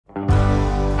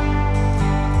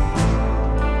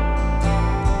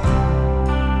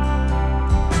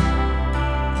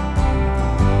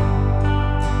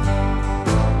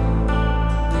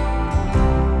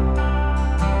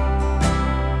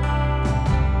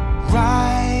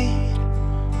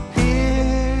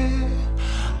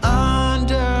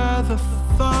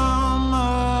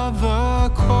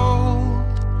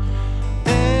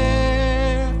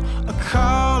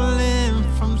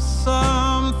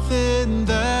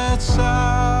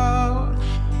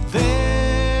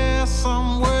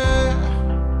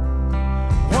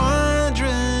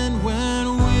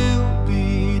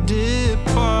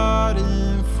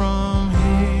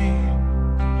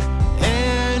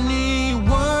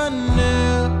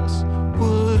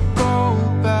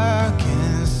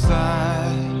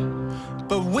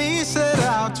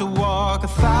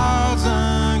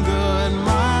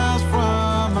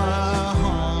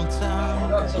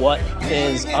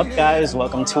is up, guys?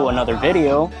 Welcome to another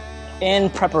video. In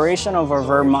preparation of our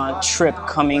Vermont trip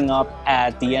coming up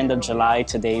at the end of July,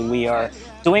 today we are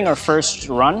doing our first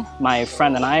run. My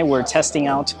friend and I were testing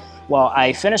out, well,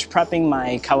 I finished prepping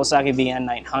my Kawasaki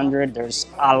VN900. There's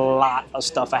a lot of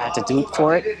stuff I had to do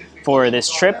for it for this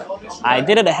trip. I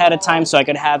did it ahead of time so I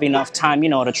could have enough time, you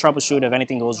know, to troubleshoot if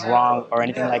anything goes wrong or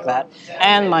anything like that.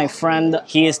 And my friend,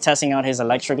 he is testing out his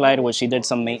electric light, which he did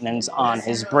some maintenance on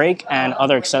his brake and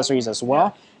other accessories as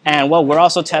well. And well, we're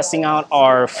also testing out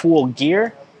our full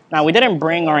gear. Now, we didn't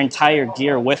bring our entire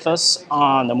gear with us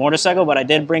on the motorcycle, but I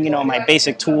did bring, you know, my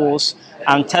basic tools.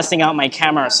 I'm testing out my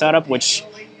camera setup, which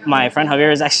my friend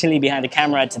Javier is actually behind the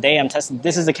camera today. I'm testing,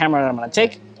 this is the camera that I'm gonna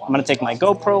take. I'm gonna take my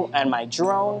GoPro and my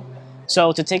drone.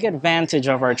 So to take advantage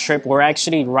of our trip, we're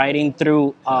actually riding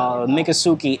through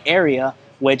Miccosukee area,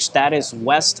 which that is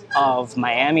west of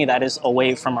Miami. That is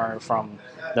away from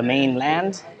the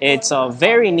mainland. It's a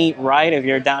very neat ride. If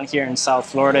you're down here in South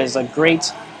Florida, it's a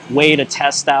great way to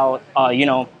test out, you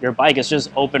know, your bike. It's just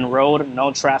open road,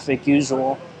 no traffic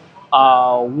usual.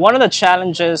 One of the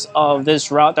challenges of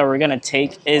this route that we're gonna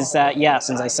take is that, yeah,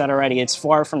 since I said already, it's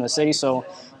far from the city, so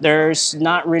there's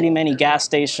not really many gas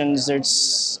stations.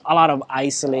 There's a lot of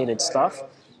isolated stuff.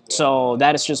 So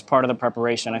that is just part of the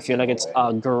preparation. I feel like it's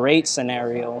a great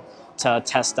scenario to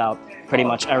test out pretty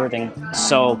much everything.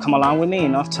 So come along with me,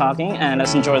 enough talking, and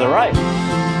let's enjoy the ride. Ain't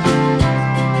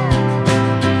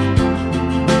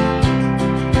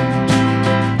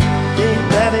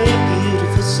that a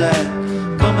beautiful sight?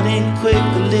 Coming in quick,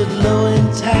 a little low in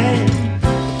time.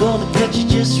 Gonna catch you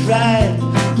just right,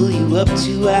 pull you up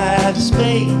to outer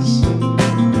space.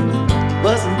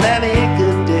 Wasn't that a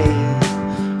good day?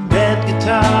 Red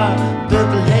guitar,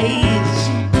 purple haze,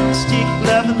 stick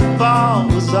love in the ball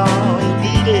was all you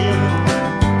needed.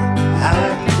 How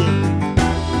you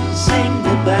did? Sing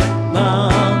me back,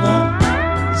 mama,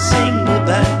 sing me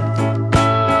back.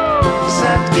 'Cause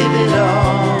I'd give it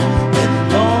all and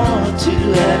more to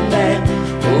that man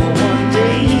for one day.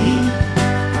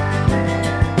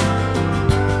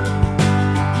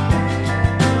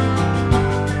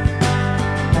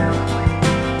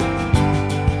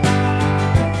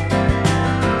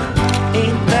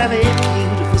 Ain't that a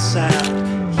beautiful sound?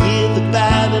 Hear the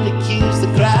band and accuse the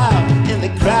crowd, and the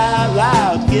crowd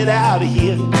loud, get out of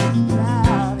here.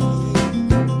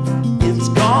 It's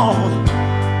gone.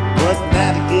 Wasn't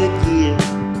that a good year?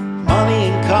 Money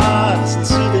and cars and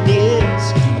souvenirs,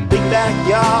 a big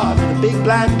backyard and a big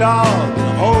black dog, and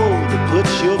a hole to put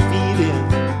your feet in.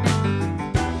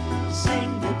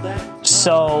 Sing me back.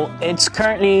 So it's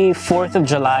currently 4th of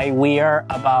July. We are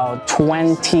about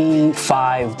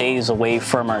 25 days away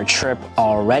from our trip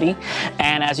already.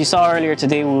 And as you saw earlier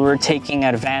today, we were taking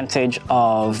advantage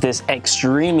of this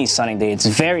extremely sunny day. It's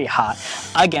very hot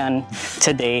again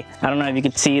today. I don't know if you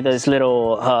could see this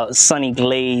little sunny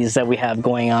glaze that we have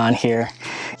going on here.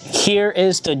 Here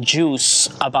is the juice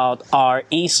about our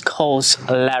East Coast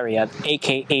Lariat,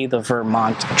 aka the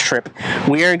Vermont trip.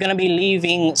 We are going to be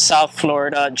leaving South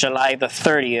Florida July the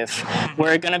 30th.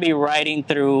 We're going to be riding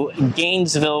through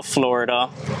Gainesville, Florida.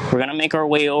 We're going to make our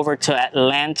way over to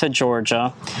Atlanta,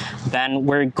 Georgia. Then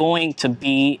we're going to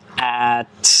be at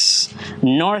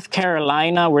North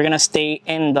Carolina. We're going to stay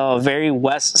in the very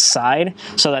west side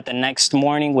so that the next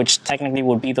morning, which technically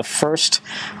would be the first,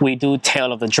 we do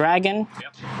Tail of the Dragon.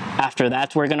 Yep. After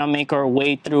that, we're going to make our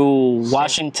way through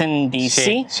Washington,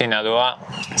 D.C. Sinagua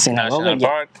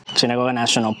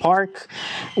National Park.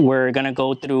 We're going to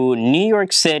go through New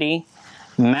York City,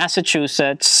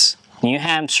 Massachusetts, New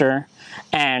Hampshire,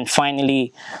 and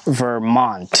finally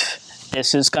Vermont.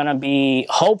 This is going to be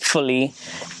hopefully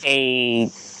a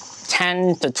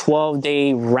 10 to 12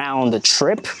 day round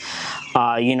trip.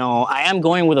 You know, I am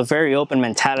going with a very open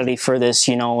mentality for this.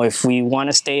 You know, if we want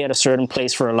to stay at a certain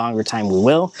place for a longer time, we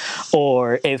will.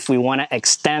 Or if we want to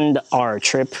extend our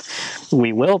trip,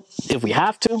 we will, if we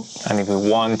have to. And if we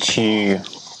want to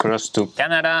cross to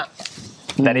Canada,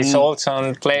 that is also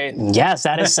on play. Yes,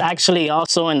 that is actually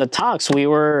also in the talks.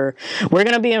 We're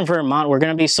gonna be in Vermont. We're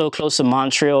gonna be so close to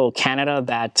Montreal, Canada,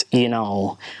 that, you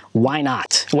know, why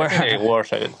not? Very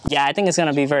worth it. Yeah, I think it's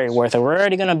gonna be very worth it. We're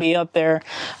already gonna be up there.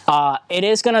 It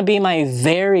is gonna be my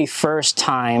very first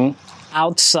time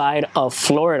outside of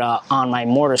Florida on my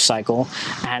motorcycle,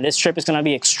 and this trip is going to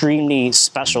be extremely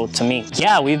special to me.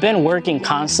 Yeah, we've been working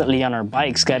constantly on our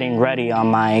bikes, getting ready. On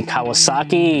my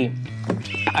Kawasaki,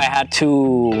 I had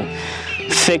to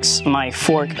fix my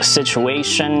fork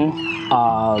situation.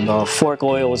 The fork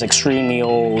oil was extremely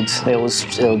old.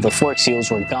 The fork seals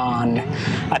were gone.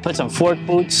 I put some fork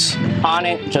boots on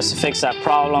it just to fix that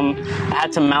problem. I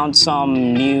had to mount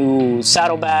some new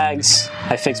saddlebags.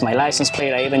 I fixed my license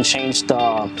plate. I even changed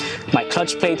my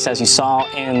clutch plates, as you saw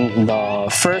in the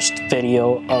first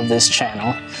video of this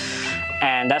channel.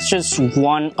 And that's just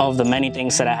one of the many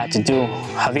things that I had to do.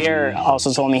 Javier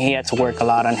also told me he had to work a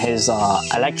lot on his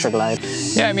electric light.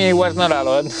 Yeah, I mean, it was not a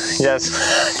lot.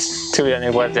 Just, to be honest,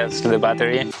 it was just the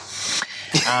battery.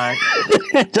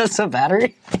 Just a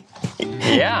battery?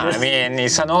 Yeah, I mean,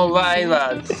 it's an old bike,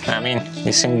 but I mean,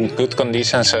 it's in good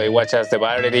condition, so it was just the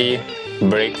battery,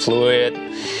 brake fluid,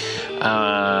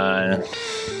 and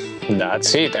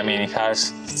that's it. I mean, it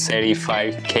has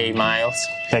 35k miles.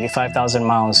 35,000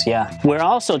 miles, yeah. We're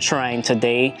also trying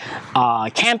today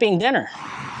camping dinner.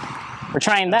 We're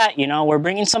trying that, you know. We're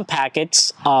bringing some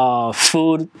packets of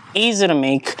food, easy to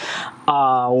make.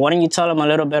 Why don't you tell them a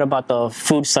little bit about the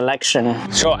food selection?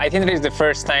 So I think it is the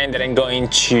first time that I'm going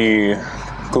to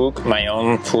cook my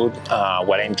own food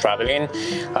while I'm traveling.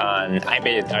 And I'm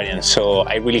vegetarian, so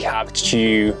I really have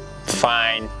to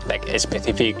find like a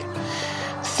specific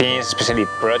things, especially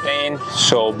protein.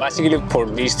 So basically for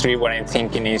this trip, what I'm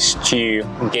thinking is to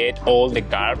get all the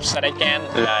carbs that I can,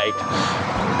 like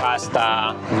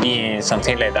pasta, beans,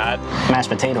 something like that. Mashed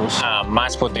potatoes.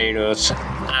 Mashed potatoes.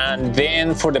 And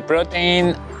then for the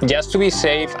protein, just to be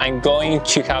safe, I'm going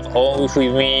to have always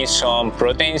with me some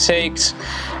protein shakes,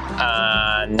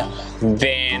 and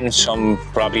then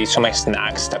probably some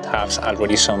snacks that have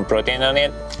already some protein on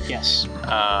it. Yes.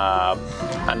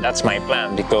 And that's my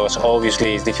plan, because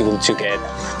obviously it's difficult to get,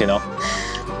 you know,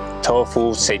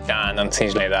 tofu, seitan, and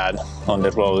things like that on the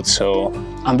road. So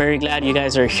I'm very glad you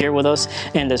guys are here with us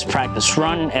in this practice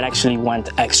run. It actually went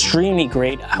extremely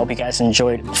great. I hope you guys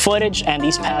enjoyed footage and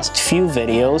these past few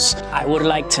videos. I would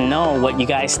like to know what you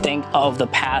guys think of the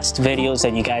past videos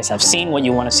that you guys have seen, what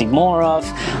you want to see more of,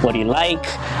 what do you like.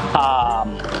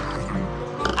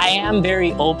 I am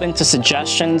very open to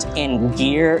suggestions in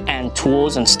gear and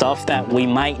tools and stuff that we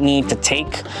might need to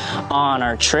take on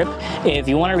our trip. If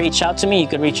you want to reach out to me, you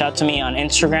could reach out to me on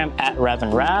Instagram at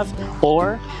RevvinRav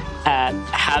or at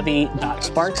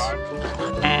javi.sparks,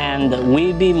 and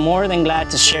we'd be more than glad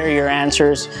to share your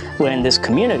answers within this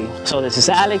community. So this is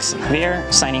Alex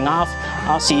Javier signing off.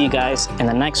 I'll see you guys in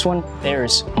the next one.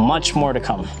 There's much more to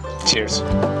come. Cheers.